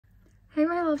Hey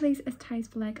my lovelies, it's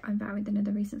ThaliasBeleg. I'm back with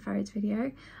another recent fairies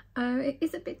video. It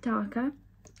is a bit darker,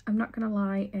 I'm not gonna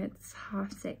lie. It's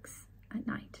 6:30 at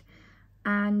night,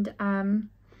 and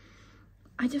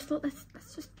I just thought let's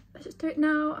just do it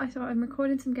now. I thought I'm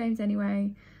recording some games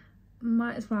anyway,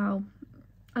 might as well.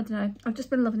 I don't know, I've just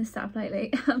been loving this setup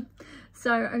lately.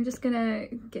 So I'm just gonna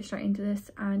get straight into this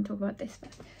and talk about this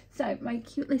first. So my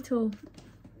cute little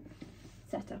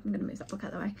setup, I'm gonna move that book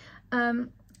out of the way.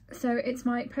 So it's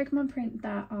my Pokemon print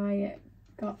that I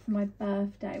got for my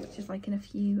birthday, which is like in a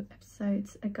few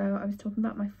episodes ago. I was talking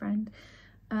about my friend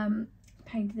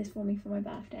painted this for me for my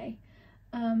birthday.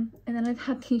 And then I've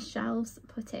had these shelves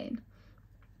put in,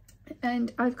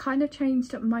 and I've kind of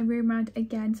changed up my room around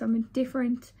again. So I'm a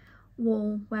different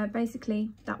wall, where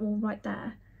basically that wall right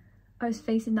there, I was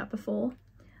facing that before.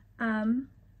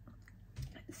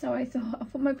 So I thought I'll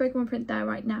put my Pokemon print there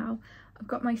right now. I've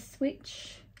got my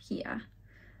switch here.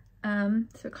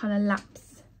 So it kind of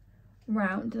laps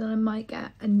round, and then I might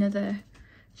get another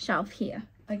shelf here.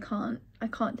 I can't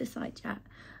decide yet.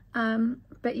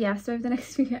 But yeah, so over the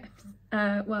next few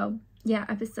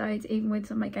episodes, even with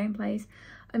some of my gameplays,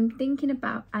 I'm thinking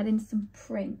about adding some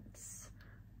prints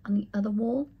on the other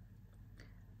wall.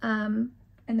 And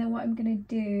then what I'm gonna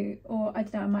do, or I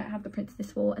don't know, I might have the prints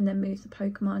this wall and then move the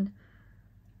Pokemon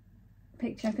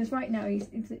picture, because right now he's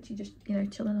literally just, you know,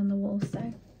 chilling on the wall.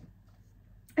 So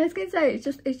I was gonna say,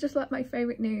 it's just like my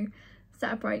favorite new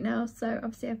setup right now. So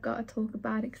obviously I've got to talk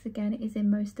about it, because again, it is in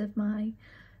most of my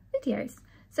videos.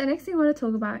 So next thing I want to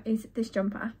talk about is this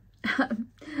jumper. And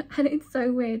it's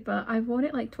so weird, but I've worn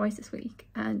it like twice this week,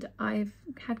 and I've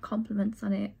had compliments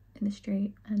on it in the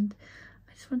street, and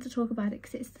I just want to talk about it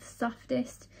because it's the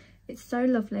softest. It's so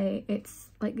lovely. It's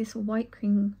like this white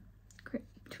cream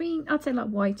between, I'd say like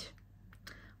white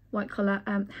colour,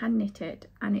 hand knitted,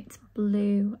 and it's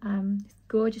blue, this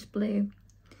gorgeous blue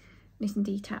knitting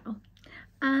detail.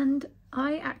 And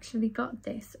I actually got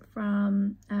this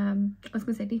from I was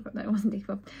gonna say Depop, no, it wasn't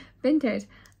Depop, Vinted.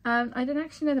 I don't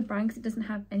actually know the brand because it doesn't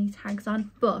have any tags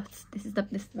on, but this is the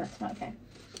best part, okay.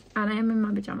 And I am in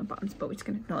my pajama bottoms, but we're just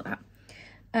gonna ignore that.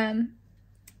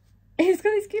 It's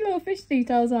got these cute little fish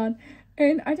details on,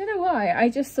 and I don't know why, I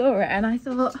just saw it and I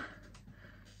thought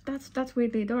that's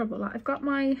weirdly adorable. Like, I've got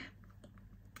my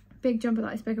big jumper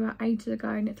that I spoke about ages ago,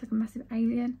 and it's like a massive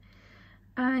alien,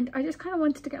 and I just kind of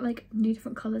wanted to get like new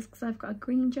different colours, because I've got a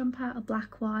green jumper, a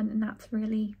black one, and that's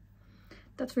really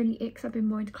it, because I've been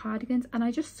more into cardigans. And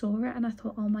I just saw it and I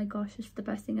thought, oh my gosh, this is the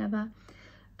best thing ever.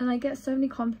 And I get so many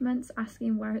compliments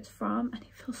asking where it's from, and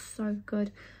it feels so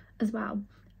good as well.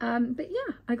 But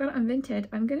yeah, I got it on Vinted.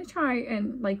 I'm gonna try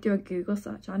and like do a Google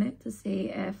search on it to see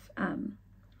if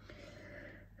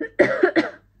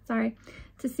sorry,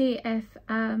 to see if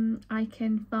I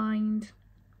can find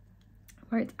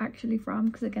where it's actually from,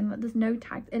 because again, like, there's no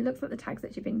tags. It looks like the tags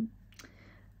that you've been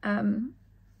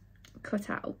cut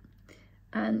out,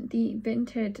 and the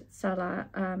Vinted seller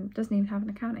doesn't even have an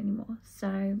account anymore,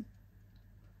 so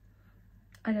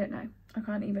I don't know, I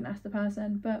can't even ask the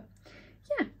person. But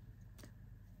yeah,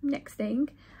 next thing,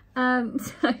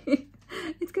 so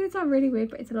it's gonna sound really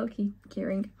weird, but it's a little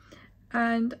keyring.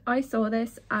 And I saw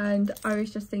this and I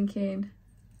was just thinking,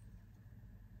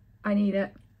 I need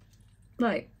it.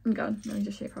 Like, I'm gone. Let me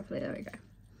just show you properly. There we go.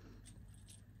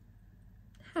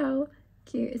 How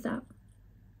cute is that?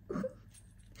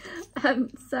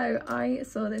 So I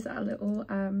saw this at a little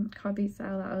car beat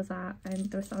sale that I was at, and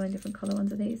they were selling different colour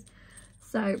ones of these.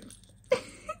 So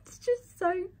it's just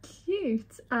so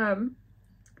cute.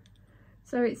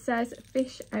 So it says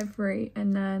fish every,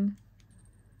 and then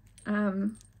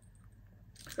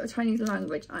it's got a Chinese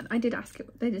language, and I did ask it,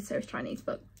 they did say it was Chinese,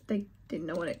 but they didn't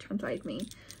know what it translated mean.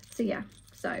 So yeah,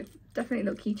 so definitely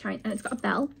a little keychain, and it's got a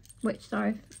bell, which,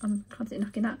 sorry, I'm constantly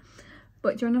knocking that.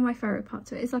 But do you know my favourite part?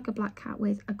 So it is like a black cat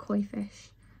with a koi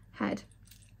fish head.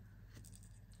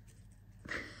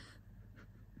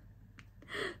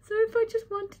 So if I just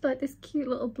wanted like this cute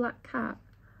little black cat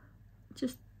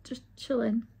just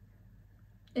chilling,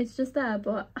 it's just there.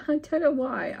 But I don't know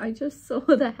why, I just saw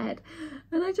the head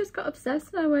and I just got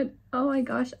obsessed, and I went, oh my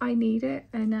gosh, I need it.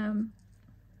 And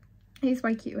he's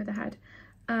way cute with the head,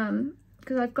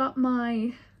 because I've got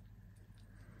my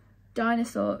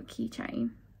dinosaur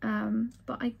keychain,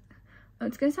 but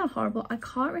it's gonna sound horrible, I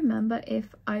can't remember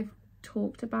if I've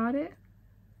talked about it.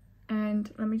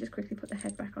 And let me just quickly put the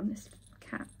head back on this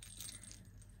cat.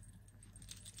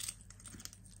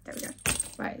 There we go.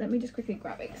 Right, let me just quickly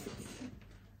grab it.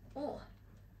 Oh.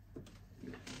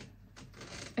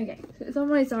 Okay, so it's on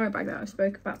my Zara bag that I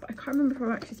spoke about, but I can't remember if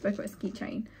I actually spoke about this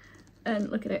keychain.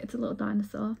 And look at it, it's a little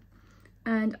dinosaur.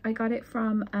 And I got it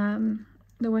from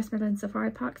the West Midlands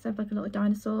Safari Park, so I have like a little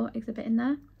dinosaur exhibit in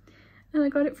there, and I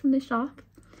got it from the shop.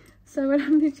 So when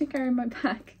I'm literally carrying my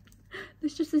bag,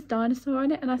 there's just this dinosaur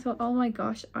on it, and I thought, oh my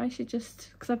gosh, I should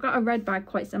just, because I've got a red bag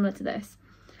quite similar to this,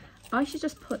 I should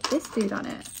just put this dude on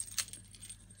it.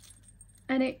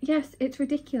 And it, yes, it's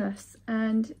ridiculous.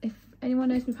 And if anyone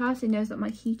knows me personally knows that my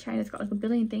keychain has got like a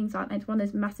billion things on, and it's one of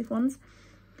those massive ones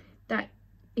that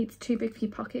it's too big for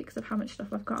your pocket because of how much stuff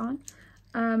I've got on.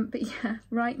 But yeah,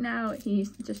 right now he's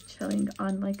just chilling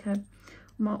on like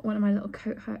one of my little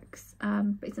coat hooks,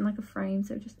 but it's in like a frame,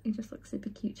 so it just looks super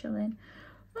cute chilling.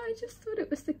 I just thought it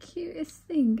was the cutest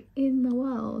thing in the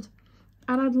world,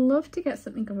 and I'd love to get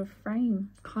something of a frame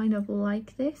kind of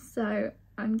like this, so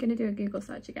I'm gonna do a Google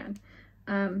search again.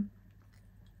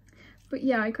 But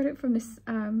yeah, I got it from this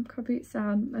car boot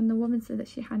sale, and the woman said that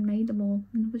she handmade them all,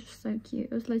 and it was just so cute.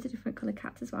 There was loads of different colour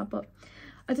cats as well, but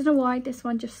I don't know why this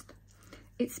one just,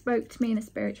 it spoke to me in a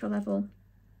spiritual level.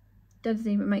 Doesn't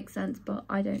even make sense, but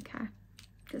I don't care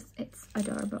because it's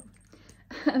adorable.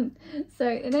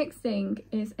 So the next thing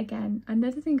is, again,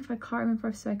 another thing, if I can't remember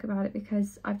if I spoke about it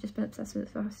because I've just been obsessed with it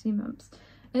for the last few months.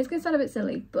 And it's going to sound a bit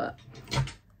silly, but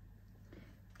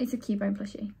it's a Cubone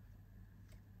plushie.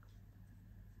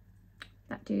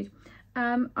 That dude.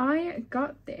 I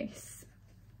got this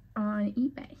on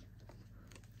eBay,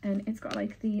 and it's got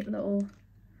like the little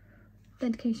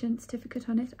authentication certificate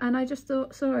on it, and I just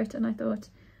saw it and I thought,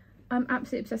 I'm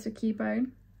absolutely obsessed with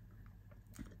Cubone.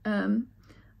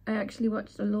 I actually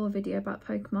watched a lore video about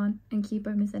Pokemon, and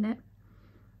Cubone was in it,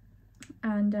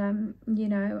 and you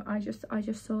know, I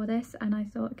just saw this and I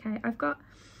thought, okay, I've got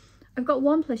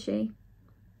one plushie,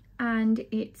 and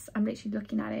I'm literally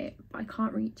looking at it, but I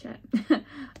can't reach it.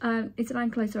 It's an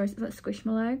Ankylosaurus, it's like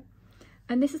Squishmallow,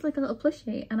 and this is like a little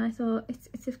plushie, and I thought,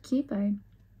 it's of Cubone.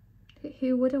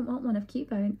 Who wouldn't want one of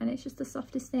Cubone? And it's just the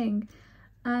softest thing,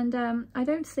 and I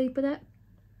don't sleep with it.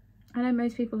 I know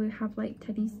most people who have like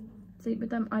teddies sleep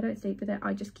with them. I don't sleep with it.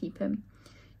 I just keep him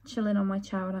chilling on my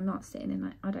chair when I'm not sitting in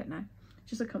it. I don't know, it's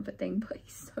just a comfort thing, but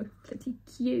he's so bloody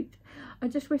cute. I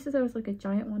just wish that there was like a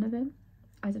giant one of him.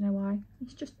 I don't know why.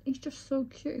 He's just so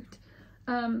cute.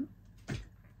 So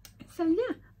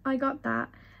yeah, I got that.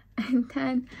 And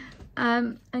then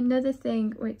another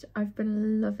thing which I've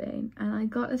been loving, and I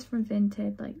got this from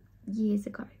Vinted like years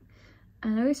ago,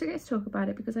 and I always forget to talk about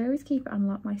it because I always keep it on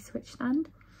like my Switch stand,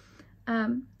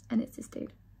 and it's this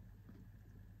dude,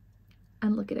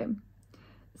 and look at him.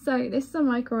 So this is a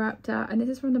Microraptor, and this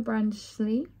is from the brand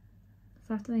Schlee, so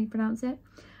that's how you pronounce it.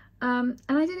 And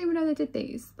I didn't even know they did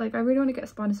these. Like, I really want to get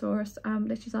a Spinosaurus,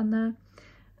 which is on there,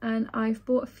 and I've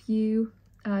bought a few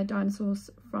dinosaurs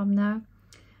from there.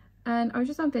 And I was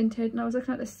just on Vinted, and I was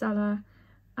looking at this seller,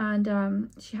 and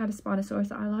she had a Spinosaurus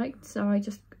that I liked, so I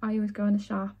always go in the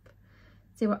shop,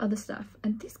 see what other stuff,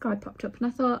 and this guy popped up, and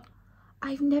I thought,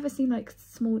 I've never seen like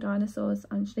small dinosaurs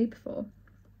on Schlee before.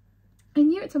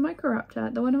 And yeah, it's a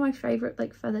Microraptor. They're one of my favourite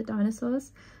like feathered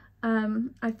dinosaurs.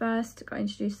 I first got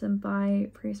introduced to them by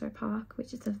Prehistoric Park,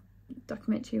 which is a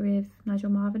documentary with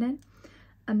Nigel Marven in.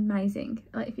 Amazing.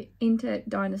 Like, if you're into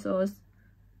dinosaurs,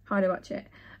 highly watch it.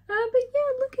 But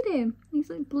yeah, look at him. He's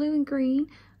like blue and green.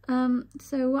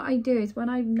 So what I do is when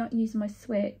I'm not using my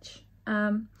Switch,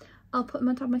 I'll put him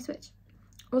on top of my Switch.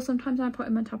 Or sometimes I put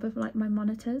him on top of like my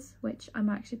monitors, which I'm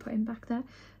actually putting back there.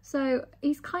 So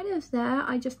he's kind of there.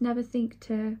 I just never think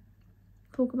to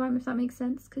talk about him, if that makes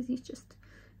sense, because he's just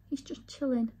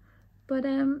chilling. But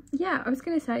yeah, I was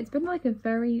gonna say, it's been like a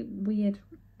very weird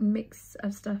mix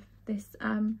of stuff this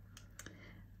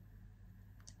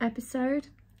episode,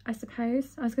 I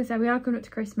suppose. I was gonna say, we are coming up to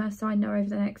Christmas, so I know over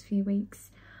the next few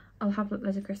weeks I'll have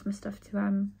loads of Christmas stuff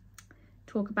to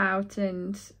talk about,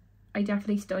 and I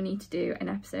definitely still need to do an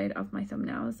episode of my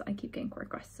thumbnails. I keep getting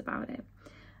requests about it.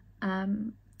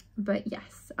 But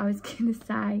yes, I was gonna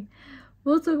say,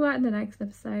 we'll talk about it in the next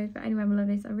episode. But anyway, my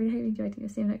lovelies, I really hope you enjoyed it. I'll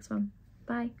see you in the next one.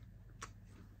 Bye.